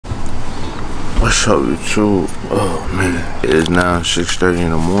What's up, YouTube? Oh man, it is now 6:30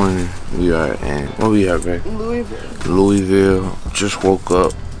 in the morning. We are in, where we at, babe? Louisville. Just woke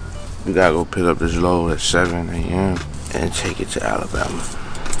up. We gotta go pick up this load at 7 a.m. and take it to Alabama.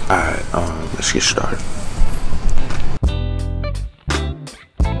 Alright, let's get started.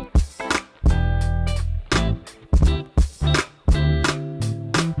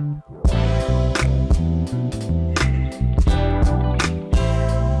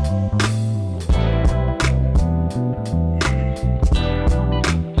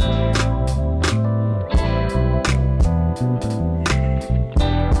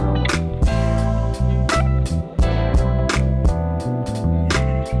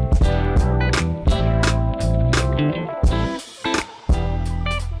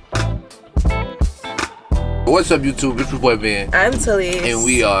 What's up, YouTube? It's your boy Ben. I'm Talise. And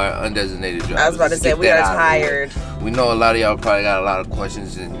we are Undesignated Drivers. I was about to say, we are tired. We know a lot of y'all probably got a lot of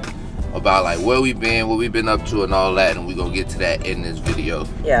questions about like where we been, what we been up to and all that, and we gonna get to that in this video.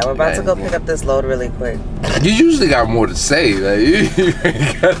 Yeah, we're about to go pick up this load really quick. You usually got more to say. Like,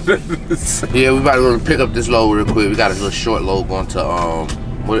 yeah, we about to go pick up this load real quick. We got a little short load going to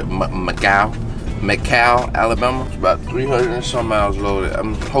McCall, Alabama. It's about 300 and some miles loaded.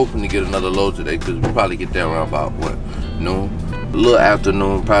 I'm hoping to get another load today because we'll probably get there around about, what, noon? A little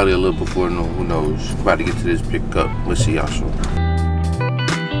afternoon, probably a little before noon, who knows. About to get to this pickup. We'll see y'all soon.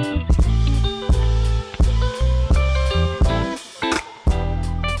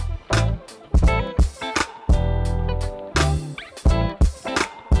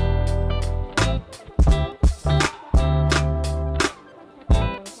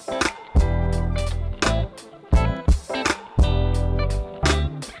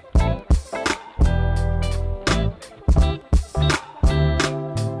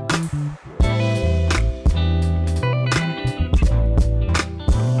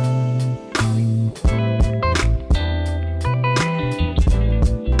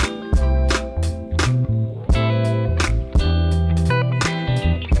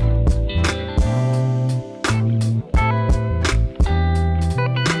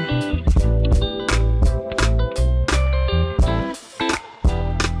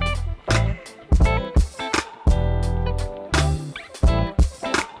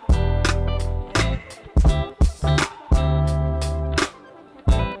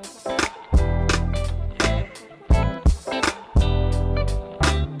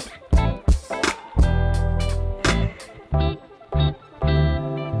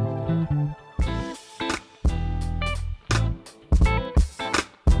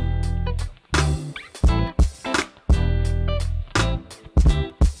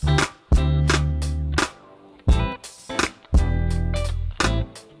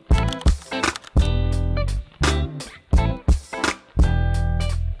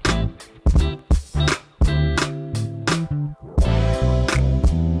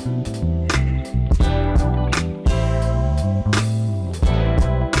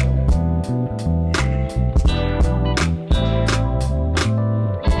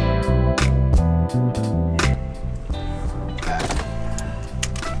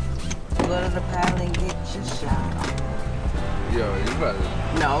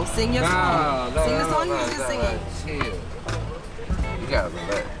 No, sing your song. Sing the song you was just singing. Chill. You gotta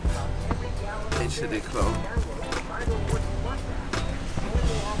relax. Make sure they close.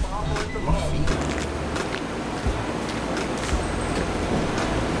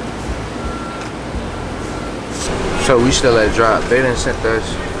 So we still at drop. They done sent us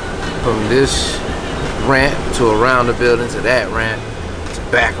from this ramp to around the building to that ramp.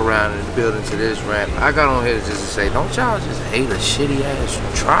 Back around in the building to this ramp. I got on here just to say, don't y'all just hate a shitty ass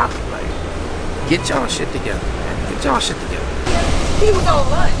drop. Like, get y'all shit together, man. Get y'all shit together. He was on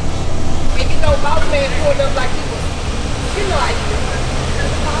lunch. And you know, boss man pulled up like he was, you know how you do.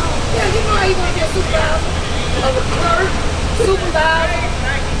 Yeah, you know how you gonna be a supervisor, a clerk, supervisor.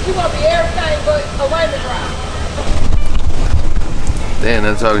 You gonna be everything but a waiting driver. They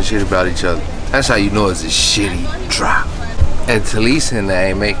ain't talking shit about each other. That's how you know it's a shitty drop. And Talise and I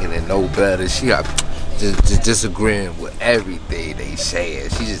ain't making it no better. She got just disagreeing with everything they say.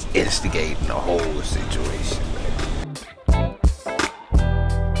 She just instigating the whole situation.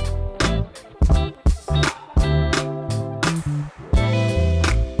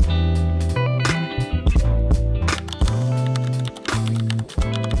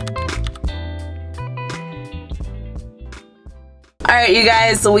 Alright, you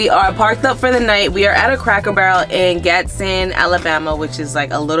guys, so we are parked up for the night. We are at a Cracker Barrel in Gadsden, Alabama, which is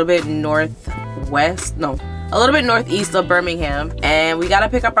like a little bit northwest, no, a little bit northeast of Birmingham. And we gotta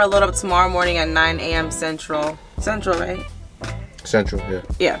pick up our load up tomorrow morning at 9 a.m. Central, right? Central, yeah.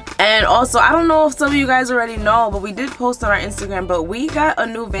 Yeah. And also, I don't know if some of you guys already know, but we did post on our Instagram, but we got a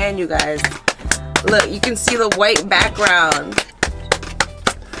new van, you guys. Look, you can see the white background.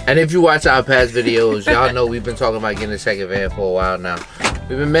 And if you watch our past videos, y'all know we've been talking about getting a second van for a while now.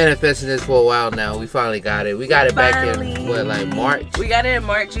 We've been manifesting this for a while now. We finally got it. We got it back in, what, like March? We got it in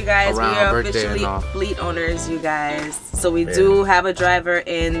March, you guys. Around we are birthday officially fleet owners, you guys. So we do have a driver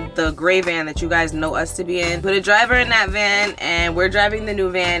in the gray van that you guys know us to be in. Put a driver in that van, and we're driving the new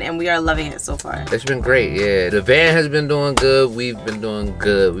van, and we are loving it so far. It's been great, yeah. The van has been doing good. We've been doing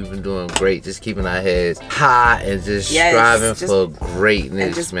good. We've been doing great. Just keeping our heads high and just striving for greatness,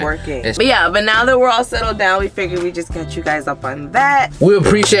 and just man. working. But yeah, but now that we're all settled down, we figured we'd just catch you guys up on that. We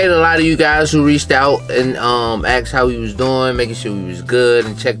appreciate a lot of you guys who reached out and asked how we was doing, making sure we was good,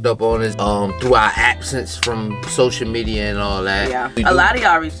 and checked up on us through our absence from social media and all that. Yeah, a lot of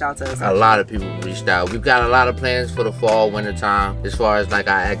y'all reached out to us. A lot of people reached out. We've got a lot of plans for the fall, winter time, as far as like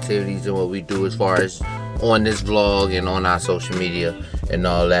our activities and what we do as far as on this vlog and on our social media and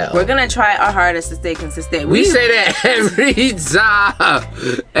all that. We're gonna try our hardest to stay consistent. We say that every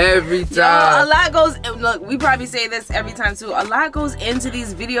time. Every time. Yo, a lot goes, look, we probably say this every time too. A lot goes into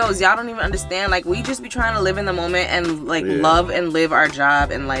these videos. Y'all don't even understand. Like, we just be trying to live in the moment and like love and live our job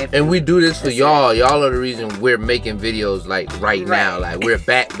and life. And we do this for y'all. Y'all are the reason we're making videos like right now. Like, we're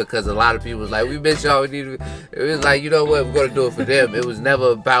back because a lot of people was like, we miss y'all. It was like, you know what, we're gonna do it for them. It was never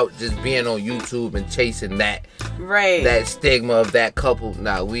about just being on YouTube and chasing that stigma of that couple.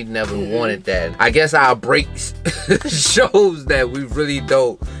 Nah, we never wanted that. I guess our breaks shows that we really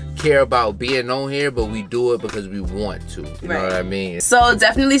don't care about being on here, but we do it because we want to. You know what I mean? So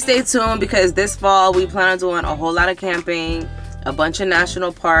definitely stay tuned, because this fall we plan on doing a whole lot of camping, a bunch of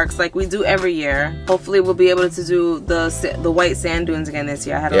national parks like we do every year. Hopefully we'll be able to do the white sand dunes again this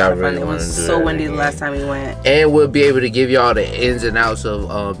year. I had a lot of fun. It was so windy the last time we went. And we'll be able to give y'all the ins and outs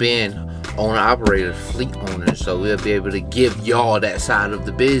of being owner operators, fleet owners, so we'll be able to give y'all that side of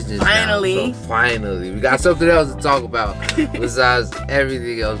the business finally now. So finally we got something else to talk about besides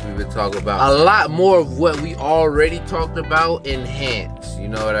everything else we've been talking about. A lot more of what we already talked about enhanced, you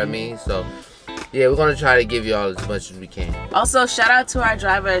know what I mean? So yeah, we're gonna try to give y'all as much as we can. Also, shout out to our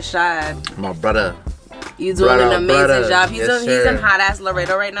driver Shad, my brother. You're doing an amazing job. He's in hot ass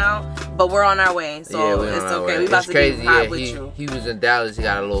Laredo right now, but we're on our way, so it's okay. We about to be hot with you. He was in Dallas. He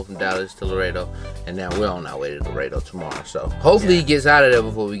got a load from Dallas to Laredo, and now we're on our way to Laredo tomorrow. So hopefully he gets out of there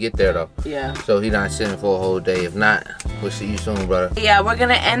before we get there, though. Yeah. So he's not sitting for a whole day. If not, we'll see you soon, brother. Yeah, we're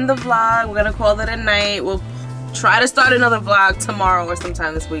gonna end the vlog. We're gonna call it a night. We'll try to start another vlog tomorrow or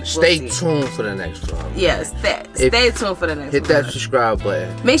sometime this week. Stay tuned for the next vlog. Yes, stay tuned for the next Hit that subscribe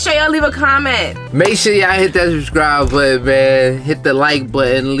button. Make sure y'all leave a comment. Make sure y'all hit that subscribe button, man. Hit the like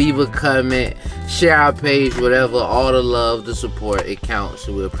button, leave a comment, share our page, whatever. All the love, the support, it counts,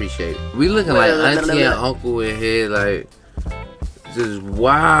 so we appreciate it. We looking like auntie and uncle in here, like, just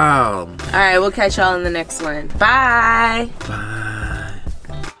wow. All right, we'll catch y'all in the next one. Bye. Bye.